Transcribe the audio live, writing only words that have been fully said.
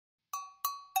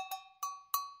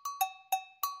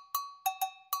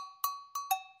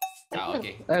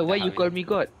Okay. Why you call me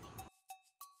God?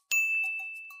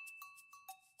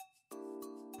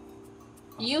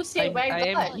 You say by I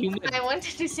am God. human. I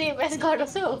wanted to say best God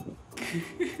also.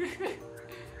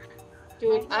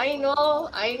 Dude, I know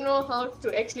how to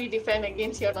actually defend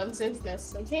against your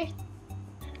nonsenseness, okay?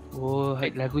 Oh,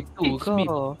 lagu tu Teach me.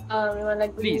 kau. Memang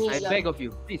lagu Please, ni I lah. beg of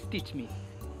you. Please teach me.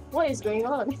 What is going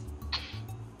on?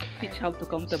 Teach how to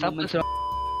counter Siapa moments.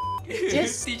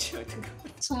 Just Teach her to go.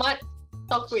 smart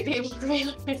talk with him, to be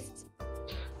honest.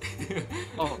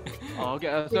 Oh, okay.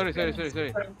 Sorry.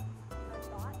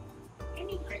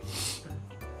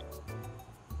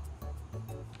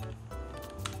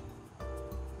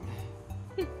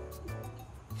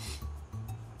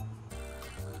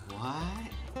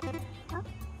 What?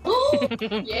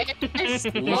 Yes!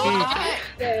 What?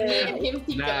 Me and him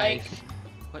think alike. Nice.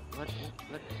 What?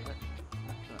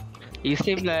 You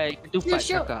seem like ketupat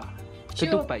Sure. kakak. Sure.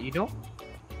 Ketupat, you know?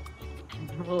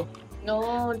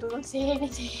 No, don't say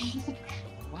anything.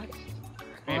 What?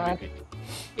 What?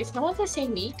 If no one can say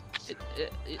me, It's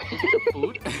a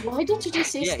food. why don't you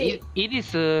just say Yeah, steak? it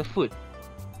is a food.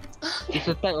 It's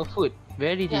a type of food.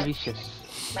 Very Yeah. delicious.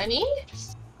 Nani?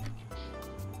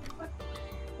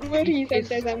 Worry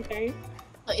sometimes.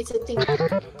 No, it's a thing.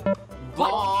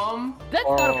 Bomb? That's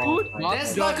not food.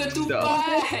 That's not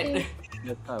ketupat!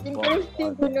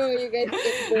 Interesting to know you guys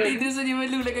get It doesn't even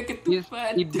look like a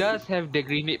ketupat. It does have the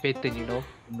grenade pattern, you know?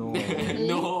 No.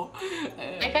 No.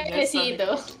 I can't see it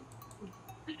though.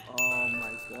 Oh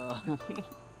my god.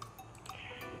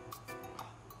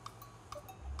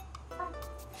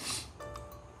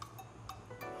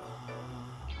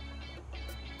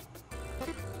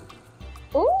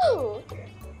 Oh!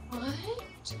 What?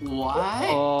 What?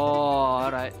 Oh,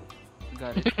 alright.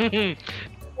 Got it.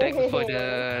 Thanks for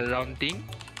the round thing.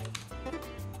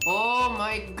 Oh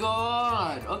my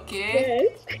god. Okay.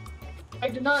 Yes. I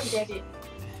do not get it.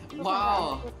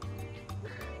 Wow.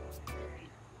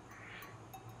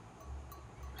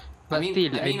 But I mean-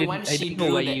 still, I mean, once I she didn't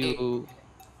know why drew the you...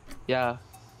 Yeah.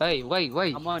 Hey,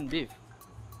 why? Come on, beef.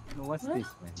 No, what's What? this,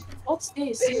 man? What's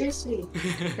this? Seriously?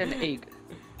 It's an egg.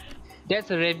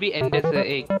 That's a rabbit and that's an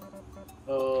egg.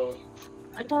 Oh.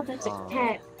 I thought that's a Oh.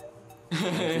 cat.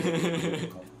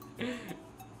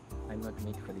 I'm not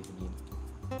made for this game.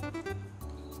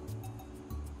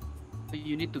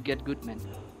 You need to get good, man.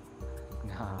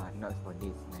 Nah, not for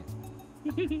this, man.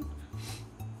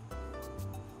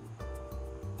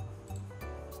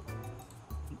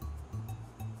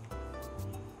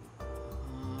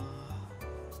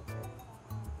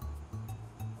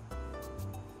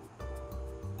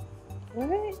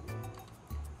 What?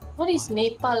 What is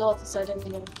Nepal all of a sudden?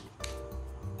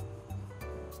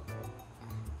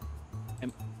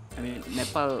 I mean,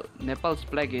 Nepal's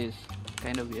flag is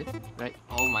kind of weird, right?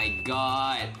 Oh my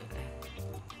god.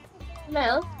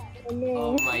 Mel? Oh no.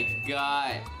 Oh my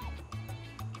god.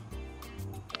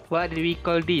 What do we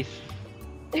call this?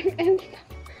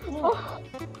 Oh.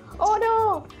 Oh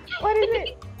no! What is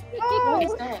it? What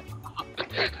is Oh! that?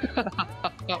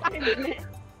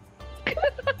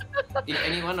 If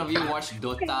any one of you watched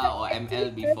Dota or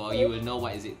ML before, you will know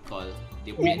what is it called.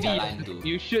 Dia punya jalan tu.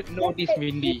 You should know this,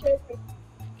 Mindy.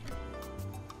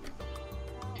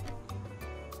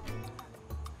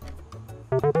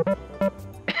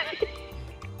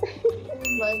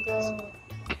 Oh my god.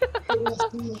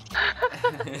 Seriously.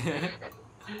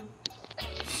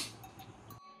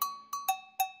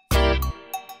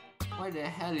 Why the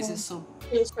hell is it so...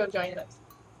 Please go join us.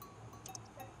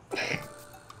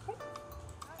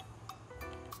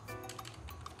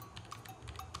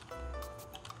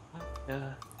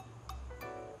 Yeah.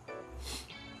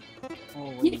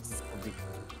 Oh, what Yes. is this for big?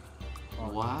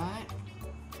 What?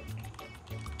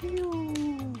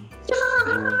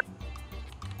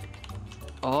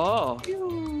 Oh,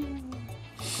 Boom.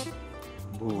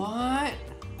 What?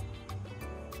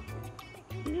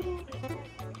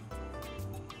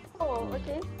 Oh,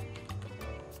 okay.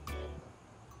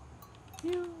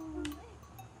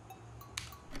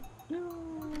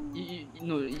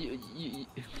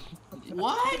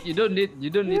 What? you don't need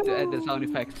to add the sound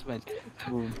effects, man.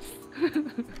 Boom.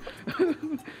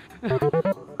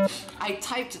 I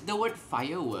typed the word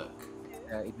firework.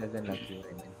 It doesn't like you,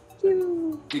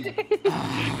 man.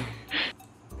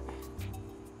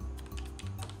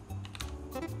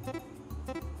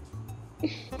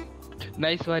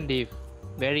 Nice one, Dave.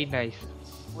 Very nice.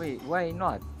 Wait, why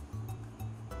not?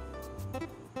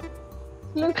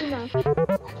 Close enough.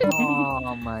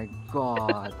 Oh my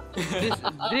god.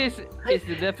 This is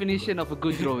the definition of a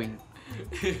good drawing.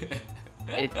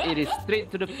 It is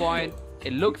straight to the point.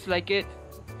 It looks like it.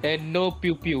 And no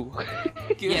pew pew.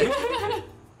 Yes.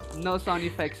 No sound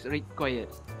effects required.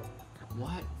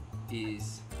 What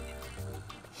is...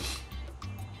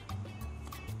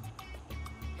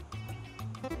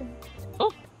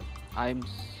 I'm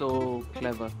so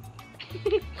clever.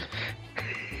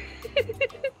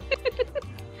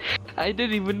 I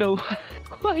don't even know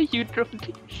why you dropped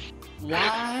this.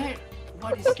 What?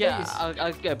 What is Okay, this?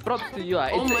 okay, props to you. Oh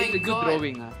It's, my it's a good God.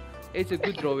 drawing. It's a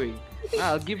good drawing.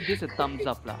 I'll give this a thumbs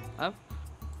up lah.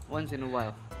 Once in a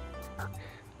while.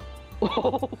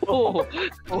 Oh, oh,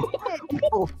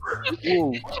 Oh,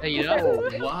 Shaira,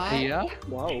 What? Shaira,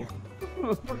 wow. You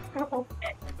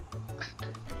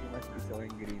must be so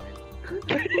angry, man.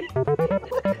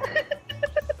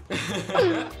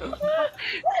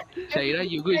 Shaira,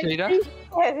 you good, Shaira?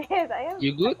 Yes, yes, I am.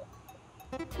 You good?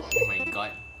 Oh my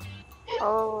god.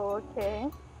 Oh, okay.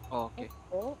 Oh, okay.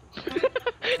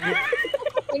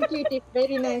 Thank you, it is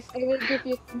very nice. I will give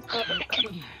you some stuff.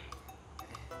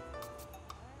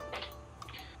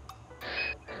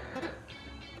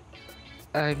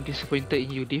 I'm disappointed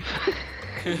in you, Div.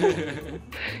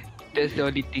 That's the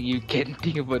only thing you can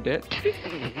think about that.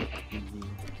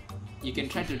 You can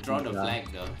try to draw the flag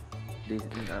though. This,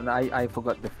 I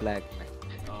forgot the flag, man.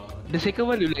 Oh, The second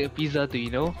one look like a pizza too,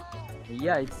 you know?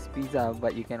 Yeah, it's pizza,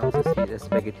 but you can also see it as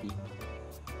spaghetti.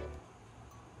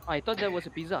 I thought that was a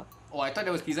pizza. oh, I thought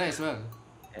that was pizza as well.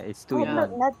 Yeah, it's Oh, 2 in not,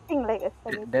 1. nothing like a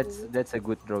spaghetti. That's a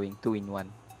good drawing. 2 in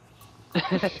 1. I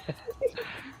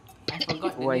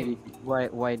forgot the Why name.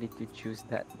 why did you choose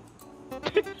that?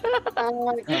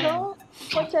 You know,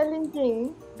 for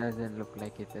challenging. Doesn't look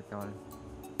like it at all.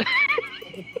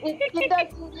 It does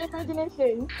in your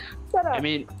imagination. Shut up. I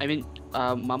mean,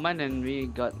 Maman and me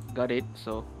got it.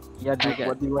 So Yeah, dude, Okay.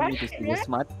 what do you want me to see? The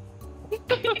smart?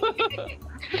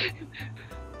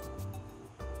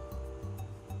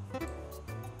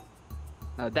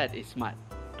 now that is smart.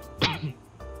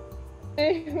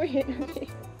 Wait, wait.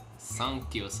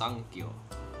 Sankyo, Sankyo.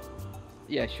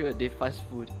 Yeah, sure. They fast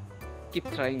food. Keep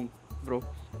trying, bro.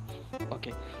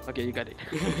 Okay, okay, you got it.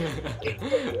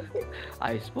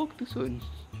 I spoke too soon.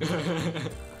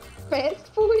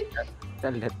 Fast food.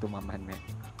 Tell that to Maman, man.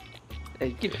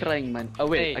 Hey, keep trying, man. Oh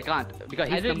wait, Hey, I can't because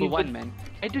I he's don't number even- 1, man.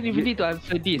 I don't even need to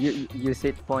answer this. You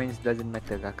said points doesn't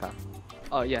matter, Kaka.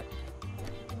 Oh yeah.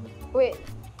 Wait.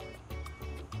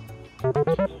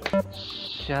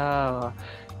 Sha,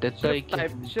 that's why I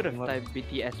Should have typed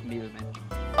BTS meal, man.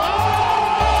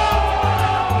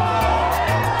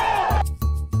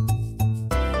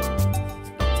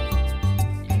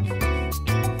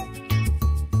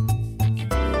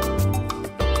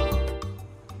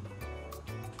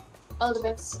 All the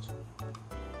best.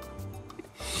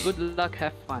 Good luck,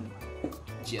 have fun.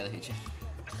 GLHF.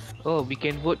 Oh, we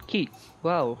can vote kids.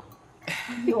 Wow.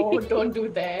 No, don't do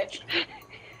that.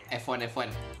 F1, F1.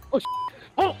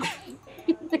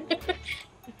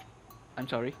 I'm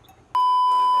sorry.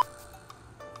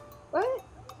 What?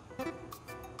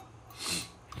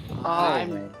 How,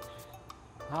 I'm- man?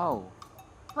 How?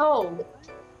 Oh,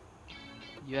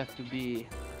 You have to be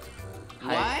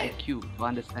What? high IQ to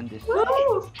understand this.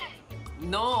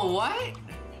 No, what?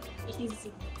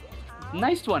 easy.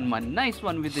 Nice one, man. Nice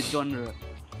one with the genre.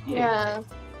 Yeah,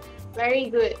 very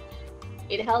good.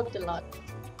 It helped a lot.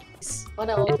 What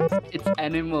else? It's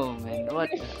animal, man. What?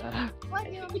 What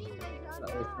do you mean by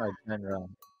It's not genre.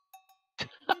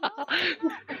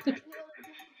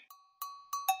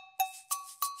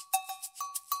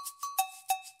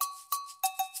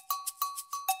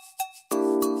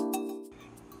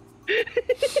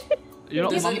 You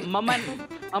know, Doesn't-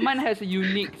 Maman has a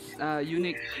unique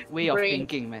way of Brain.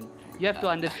 thinking, man. You have to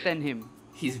understand him.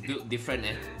 He's built different,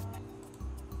 eh?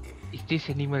 Is this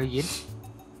animal again?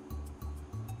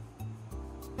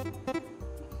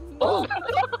 Oh!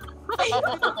 Oh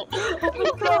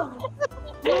my god!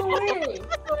 No way!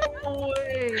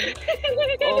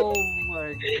 Oh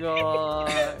my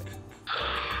god.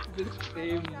 The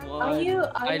same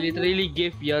one. I literally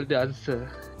gave y'all the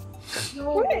answer.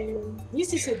 No,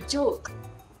 this is a joke.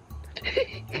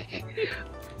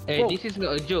 Hey, Whoa. this is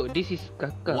not a joke. This is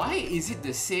Kaka. Why is it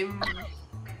the same?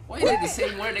 Why is it the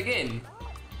same word again?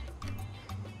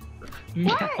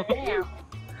 Meow.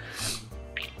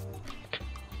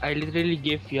 I literally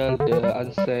gave y'all the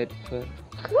answer at first.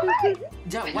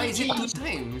 Ja, why is it 2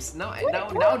 times? Now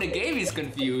the game is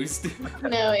confused.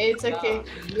 No, it's okay.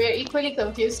 We're equally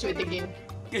confused with the game.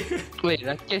 Wait,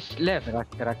 Rakesh left.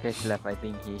 Rakesh left. I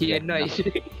think He had annoyed.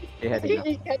 enough. He had enough.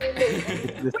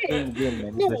 It's the same game,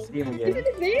 man. It's the same game.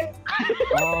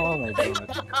 Oh my god.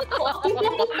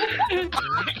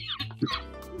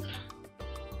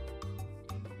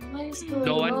 What is going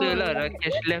No wonder on? lah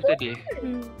Rakesh left tadi.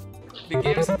 The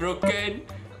game's broken.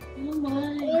 Oh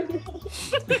my.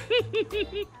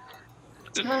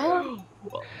 Huh?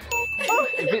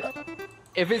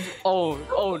 If it's oh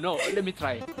no, let me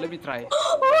try.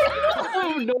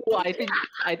 Oh no, I think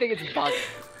it's bugged.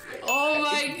 Oh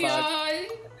my It's bad.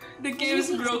 god! The game's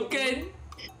broken.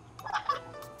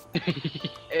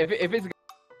 If it's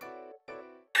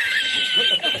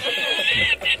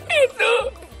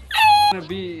gonna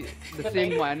be the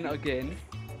same one again,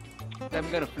 I'm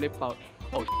gonna flip out.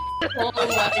 Oh, Oh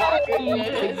my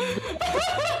goodness.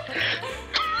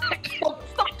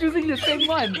 stop choosing the same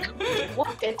one.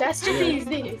 What catastrophe is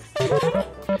this?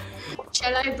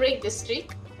 Shall I break the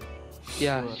streak?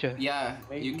 Yeah, sure. Yeah,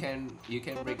 you can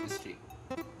break the streak.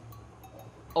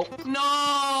 Oh.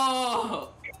 No!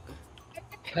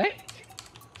 Hey?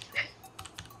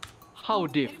 How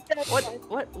diff?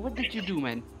 What did you do,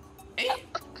 man?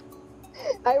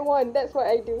 I won. That's what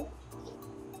I do.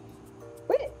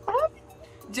 Wait,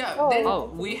 Ja, Oh. then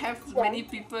Oh. we have Yeah. many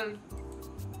people.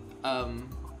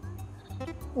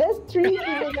 there's 3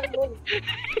 similar words.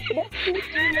 There's 3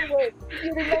 similar words. If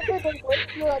you remember the words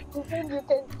you are given,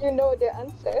 you know the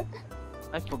answer.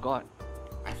 I forgot.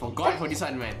 I forgot for this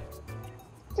one, man.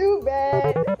 Too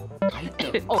bad.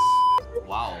 Item. Oh,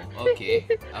 Wow. Okay.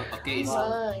 Okay. It's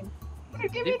Fine. You're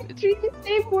given 3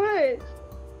 same words.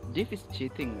 diff is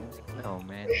cheating, man. No,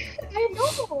 man. I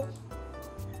know.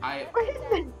 I. What is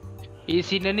that? Its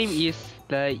synonym is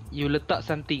like you letak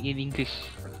something in English.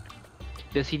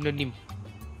 The synonym.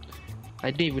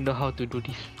 I don't even know how to do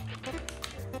this.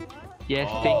 Yes,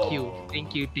 thank you. Oh.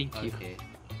 Thank you. Okay.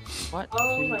 What?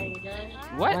 Oh my god.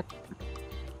 What?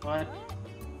 What?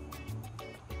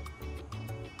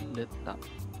 Letak.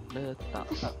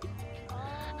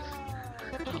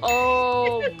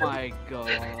 Oh my god.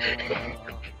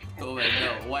 Oh my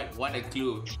god. What a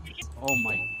clue. Oh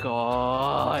my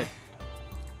god.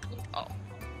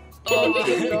 Oh my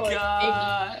Lord.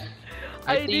 god.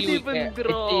 I didn't even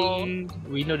draw. I think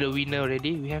we know the winner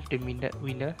already. We have the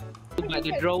winner. But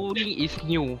the drawing is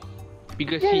new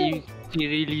because Yeah. she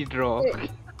really draw.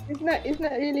 Wait, It's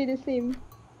not really the same.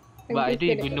 I'm But I just don't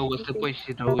gonna even know what's the say. point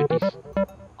she draw with this.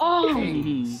 Oh.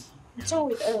 What's wrong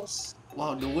with us?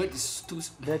 Wow, the word is too.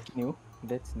 That's new.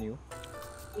 That's new.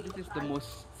 This is the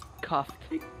most scuffed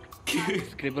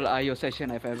Scribble IO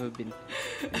session I've ever been.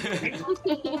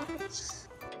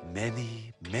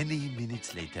 Many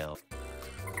minutes later.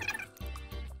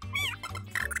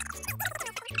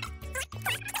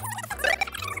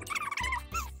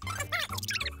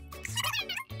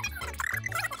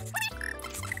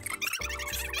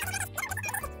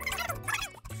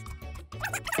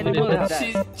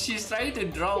 She's trying to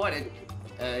draw what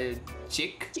a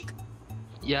chick.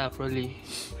 Yeah, probably.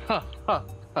 Ha ha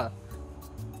ha.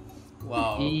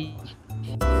 Wow. E-